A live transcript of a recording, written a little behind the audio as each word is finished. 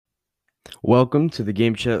Welcome to the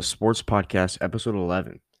Game Chat Sports Podcast, episode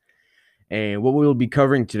 11. And what we will be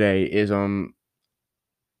covering today is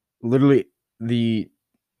literally the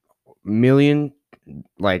million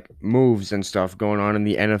moves and stuff going on in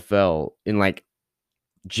the NFL in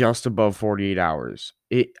just above 48 hours.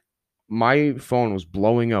 My phone was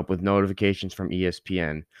blowing up with notifications from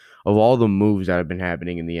ESPN of all the moves that have been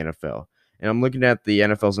happening in the NFL. And I'm looking at the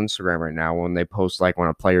NFL's Instagram right now when they post when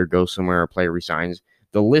a player goes somewhere or a player resigns,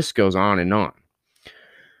 the list goes on and on.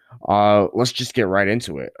 Let's just get right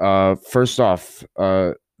into it. First off,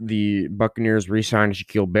 the Buccaneers re-signed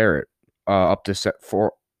Shaquille Barrett, up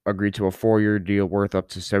to agreed to a 4-year deal worth up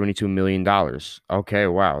to $72 million. Okay,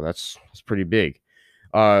 wow, that's pretty big.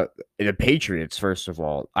 The Patriots, first of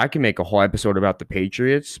all, I can make a whole episode about the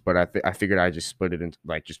Patriots, but I figured I just split it into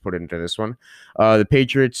just put it into this one. The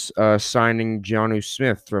Patriots signing Jonnu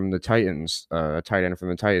Smith from the Titans, a tight end from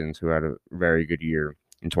the Titans who had a very good year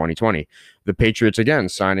in 2020. The Patriots again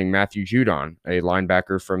signing Matthew Judon, a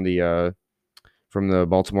linebacker from the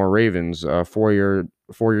Baltimore Ravens, a four-year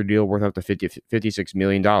deal worth up to $56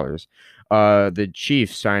 million. The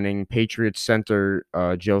Chiefs signing Patriots center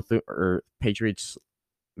Patriots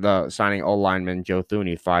the signing O lineman Joe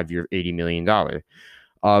Thuney, 5-year, $80 million.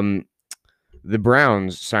 The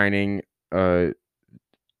Browns signing Ram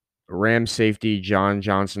safety John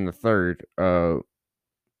Johnson III, a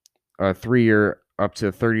 3-year up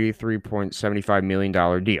to $33.75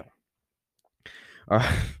 million deal.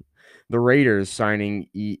 The Raiders signing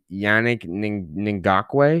Yannick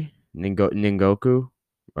Ningoku.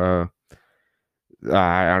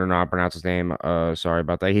 I don't know how to pronounce his name. Sorry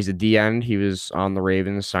about that. He's a D end. He was on the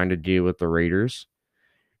Ravens, signed a deal with the Raiders.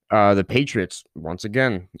 The Patriots once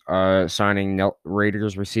again signing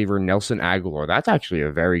Raiders receiver Nelson Aguilar. That's actually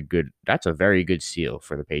a very good. That's a very good seal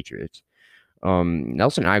for the Patriots.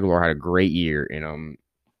 Nelson Aguilar had a great year in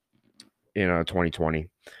 2020.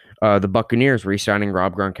 The Buccaneers re-signing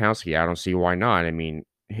Rob Gronkowski. I don't see why not. I mean,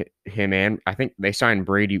 him and I think they signed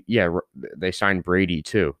Brady. Yeah, they signed Brady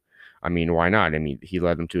too. I mean, why not? I mean, he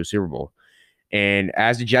led them to a Super Bowl. And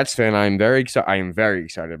as a Jets fan, I am very excited. I am very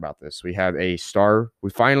excited about this. We have a star.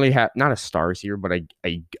 We finally have not a star receiver, but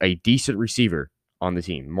a decent receiver on the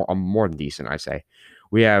team. More than decent, I say.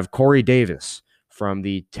 We have Corey Davis from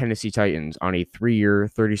the Tennessee Titans on a 3-year,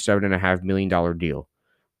 $37.5 million deal.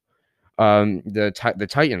 The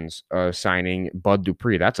Titans signing Bud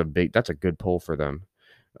Dupree. That's a good pull for them.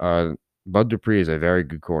 Bud Dupree is a very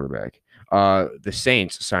good quarterback. The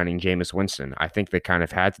Saints signing Jameis Winston. I think they kind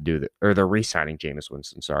of had to do that, or they're re-signing Jameis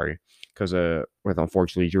Winston. Sorry, because with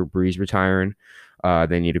unfortunately Drew Brees retiring,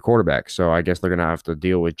 they need a quarterback. So I guess they're gonna have to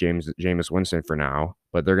deal with Jameis Winston for now,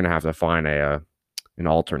 but they're gonna have to find an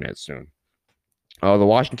alternate soon. The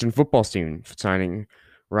Washington football team signing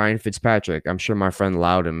Ryan Fitzpatrick. I'm sure my friend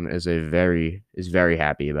Loudon is very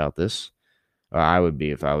happy about this. I would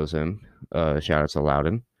be if I was him. Shout out to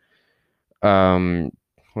Loudon.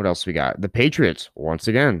 What else we got? The Patriots once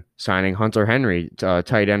again signing Hunter Henry,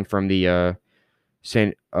 tight end from the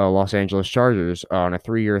Los Angeles Chargers, on a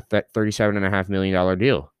 3-year, $37.5 million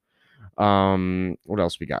deal. What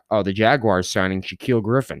else we got? Oh, the Jaguars signing Shaquille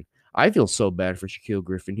Griffin. I feel so bad for Shaquille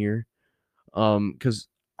Griffin here, because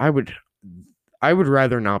I would I would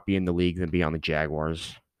rather not be in the league than be on the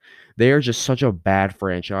Jaguars. They are just such a bad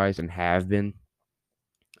franchise and have been.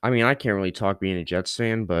 I mean, I can't really talk being a Jets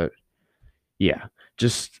fan, but yeah,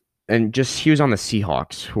 just he was on the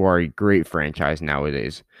Seahawks, who are a great franchise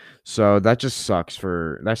nowadays. So that sucks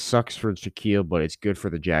for Shaquille, but it's good for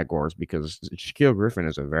the Jaguars because Shaquille Griffin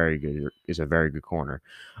is a very good corner.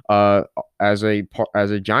 Uh, as a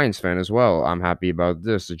Giants fan as well, I'm happy about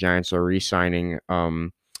this. The Giants are re-signing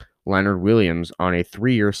Leonard Williams on a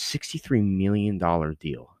 3-year, $63 million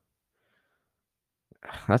deal.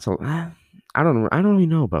 That's a I don't really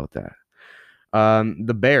know about that.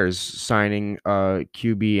 The Bears signing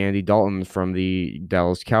QB Andy Dalton from the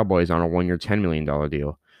Dallas Cowboys on a 1-year, $10 million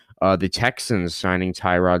deal. The Texans signing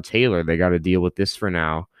Tyrod Taylor. They got to deal with this for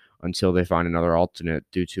now until they find another alternate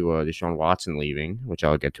due to Deshaun Watson leaving, which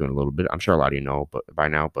I'll get to in a little bit. I'm sure a lot of you know, but by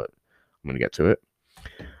now, but I'm gonna get to it.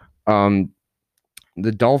 Um,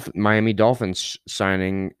 the Miami Dolphins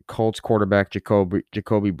signing Colts quarterback Jacoby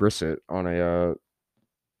Brissett on a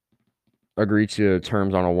agreed to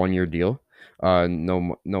terms on a 1-year deal.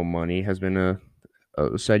 No money has been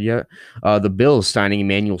said yet. The Bills signing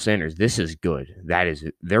Emmanuel Sanders. This is good. That is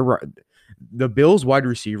the Bills wide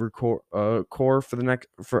receiver core for the next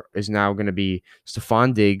is now going to be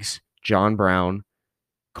Stephon Diggs, John Brown,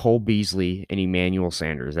 Cole Beasley, and Emmanuel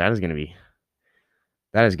Sanders. That is going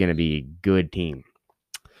to be a good team.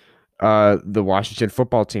 The Washington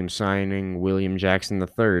football team signing William Jackson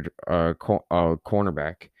III,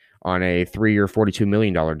 cornerback, on a 3-year, $42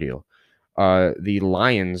 million deal. The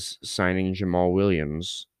Lions signing Jamal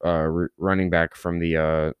Williams, running back from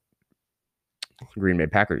the Green Bay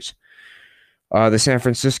Packers. The San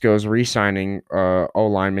Francisco's re-signing O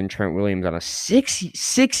lineman Trent Williams on a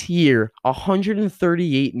six-year,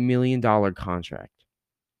 $138 million contract.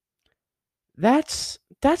 That's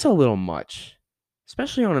a little much,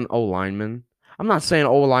 especially on an O lineman. I'm not saying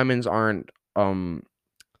O linemen aren't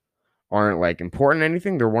like important or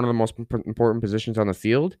anything. They're one of the most important positions on the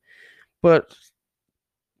field. But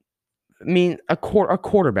I mean,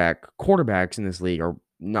 quarterbacks in this league are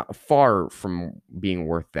not far from being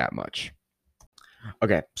worth that much.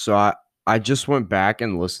 Okay, so I just went back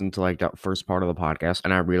and listened to like that first part of the podcast,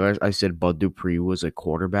 and I realized I said Bud Dupree was a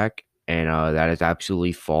quarterback, and that is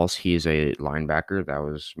absolutely false. He is a linebacker. That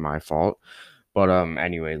was my fault. But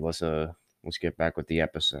anyway, let's get back with the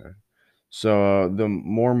episode. So the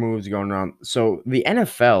more moves going on. So the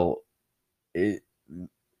NFL, it,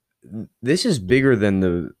 this is bigger than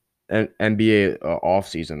the NBA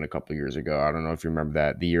offseason a couple years ago. I don't know if you remember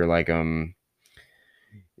that. The year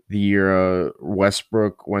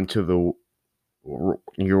Westbrook went to the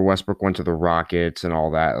Rockets and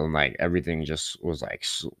all that, and like everything just was like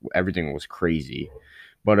everything was crazy.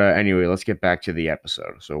 But anyway, let's get back to the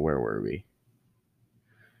episode. So where were we?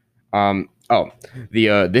 Oh,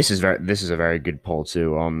 the this is a very good poll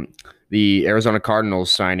too. The Arizona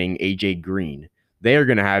Cardinals signing AJ Green. They are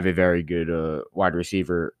going to have a very good wide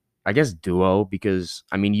receiver, I guess, duo, because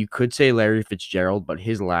I mean you could say Larry Fitzgerald, but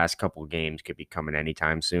his last couple games could be coming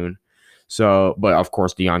anytime soon. So, but of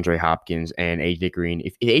course DeAndre Hopkins and AJ Green.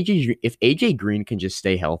 If AJ Green can just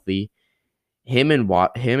stay healthy, him and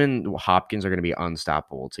Hopkins are going to be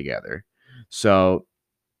unstoppable together. So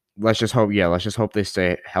let's just hope they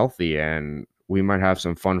stay healthy, and we might have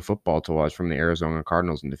some fun football to watch from the Arizona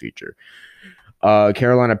Cardinals in the future.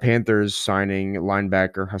 Carolina Panthers signing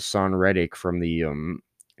linebacker Hassan Reddick from the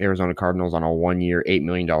Arizona Cardinals on a 1-year, $8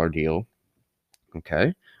 million deal.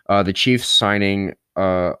 Okay. The Chiefs signing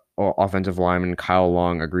offensive lineman Kyle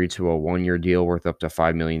Long agreed to a 1-year deal worth up to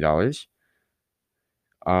 $5 million.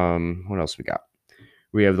 What else we got?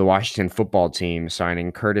 We have the Washington football team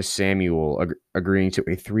signing Curtis Samuel, agreeing to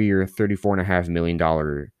a 3-year, $34.5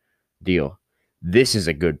 million deal. This is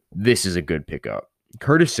a good pickup.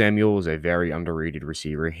 Curtis Samuel is a very underrated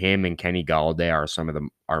receiver. Him and Kenny Galladay are some of them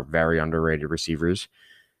are very underrated receivers.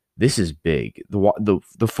 This is big. The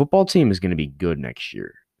football team is going to be good next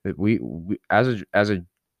year. We as a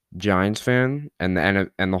Giants fan and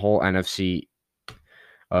the whole NFC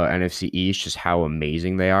East, just how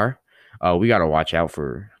amazing they are. We got to watch out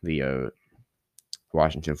for the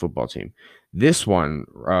Washington football team. This one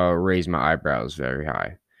raised my eyebrows very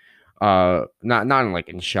high. Not in, like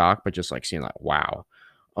in shock, but just like seeing like wow.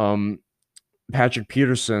 Patrick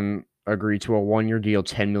Peterson agreed to a 1-year deal,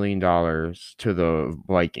 $10 million to the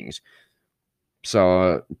Vikings.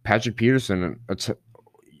 So Patrick Peterson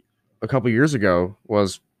a couple years ago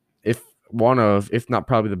was if not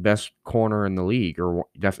probably the best corner in the league, or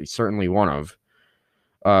definitely certainly one of.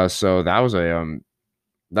 So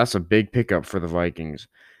that's a big pickup for the Vikings.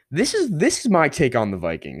 This is my take on the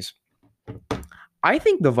Vikings. I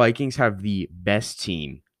think the Vikings have the best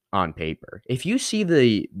team on paper. If you see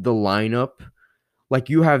the lineup, like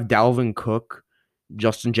you have Dalvin Cook,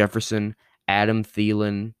 Justin Jefferson, Adam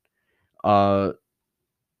Thielen, uh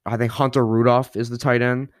I think Hunter Rudolph is the tight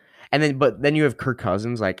end. And then you have Kirk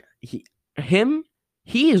Cousins, like he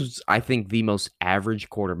is, I think, the most average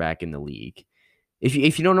quarterback in the league. If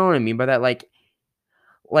you don't know what I mean by that, like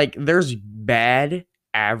there's bad,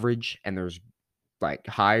 average, and there's like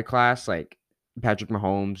high class, like Patrick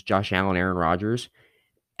Mahomes, Josh Allen, Aaron Rodgers.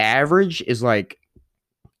 Average is like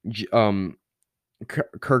um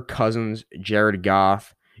Kirk Cousins, Jared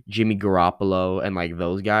Goff, Jimmy Garoppolo, and like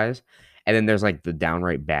those guys. And then there's like the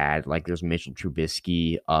downright bad, like there's Mitchell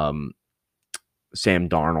Trubisky, Sam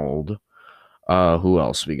Darnold. Who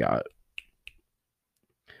else we got?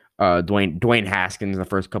 Dwayne Haskins, the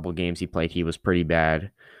first couple of games he played, he was pretty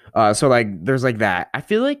bad. So like there's like that. I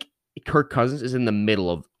feel like Kirk Cousins is in the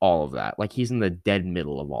middle of all of that. Like he's in the dead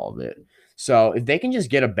middle of all of it. So if they can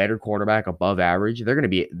just get a better quarterback above average,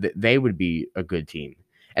 they would be a good team.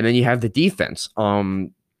 And then you have the defense.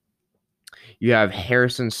 You have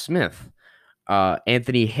Harrison Smith,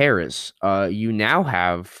 Anthony Harris. You now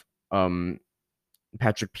have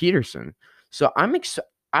Patrick Peterson. So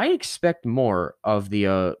I expect more of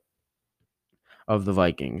the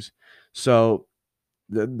Vikings. So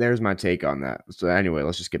there's my take on that. So anyway,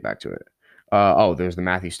 let's just get back to it. There's the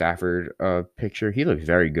Matthew Stafford picture. He looks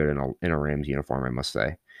very good in a Rams uniform, I must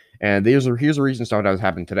say. And here's a reason stuff that has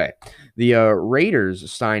happened today. The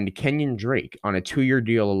Raiders signed Kenyon Drake on a 2-year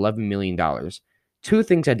deal, $11 million. Two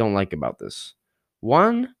things I don't like about this.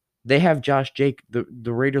 One, they have Josh Jake.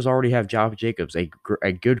 The Raiders already have Josh Jacobs,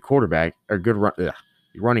 a good quarterback or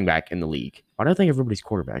running back in the league. Why do I think everybody's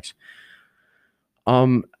quarterbacks?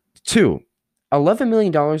 Um, Two, $11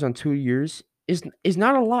 million on 2 years is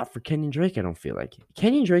not a lot for Kenyon Drake. I don't feel like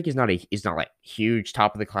Kenyon Drake is not like huge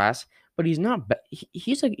top of the class, but he's not.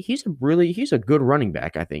 He's a good running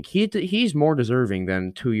back. I think he's more deserving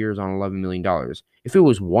than 2 years on $11 million. If it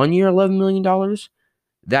was 1 year, $11 million,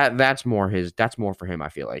 that's more for him. I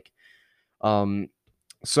feel like. Um,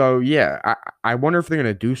 so yeah, I wonder if they're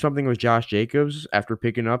gonna do something with Josh Jacobs after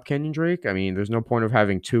picking up Kenyon Drake. I mean, there's no point of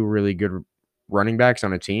having two really good running backs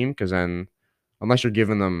on a team because then, unless you're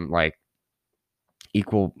giving them like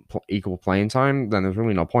equal playing time, then there's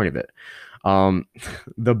really no point of it. Um,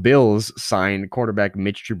 the Bills signed quarterback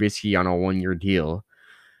Mitch Trubisky on a 1 year deal.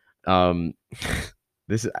 Um,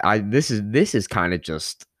 this is kind of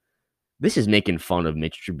just this is making fun of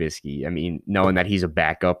Mitch Trubisky. I mean, knowing that he's a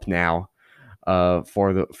backup now,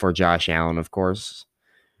 for Josh Allen, of course.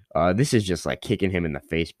 This is just like kicking him in the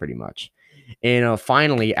face, pretty much. And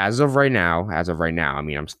finally, as of right now, I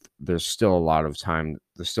mean, there's still a lot of time.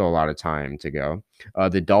 There's still a lot of time to go.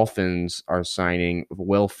 The Dolphins are signing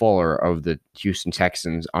Will Fuller of the Houston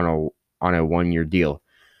Texans on a 1 year deal.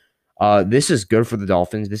 This is good for the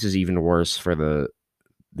Dolphins. This is even worse for the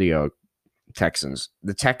Texans.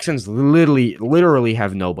 The Texans literally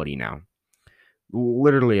have nobody now.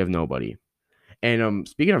 Literally have nobody. And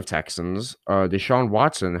speaking of Texans, Deshaun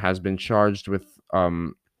Watson has been charged with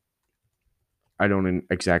I don't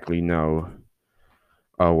exactly know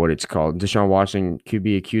what it's called. Deshaun Watson could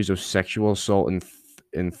be accused of sexual assault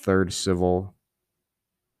in third civil.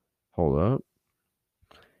 Hold up,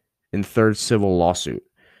 in third civil lawsuit.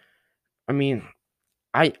 I mean,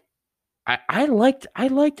 I I liked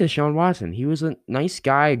Deshaun Watson. He was a nice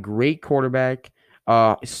guy, great quarterback.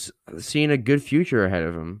 Seeing a good future ahead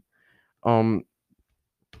of him. Um,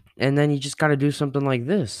 and then you just got to do something like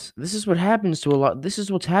this. This is what happens to a lot. This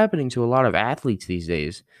is what's happening to a lot of athletes these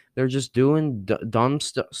days. They're just doing dumb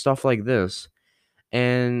stuff like this,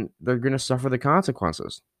 and they're gonna suffer the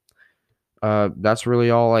consequences. That's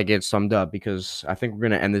really all I get summed up because I think we're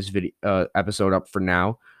gonna end this video episode up for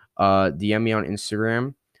now. DM me on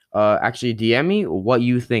Instagram. Actually, DM me what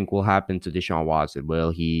you think will happen to Deshaun Watson.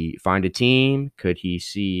 Will he find a team? Could he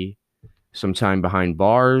see some time behind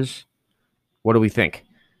bars? What do we think?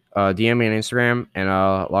 DM me on Instagram and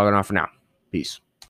log on off for now. Peace.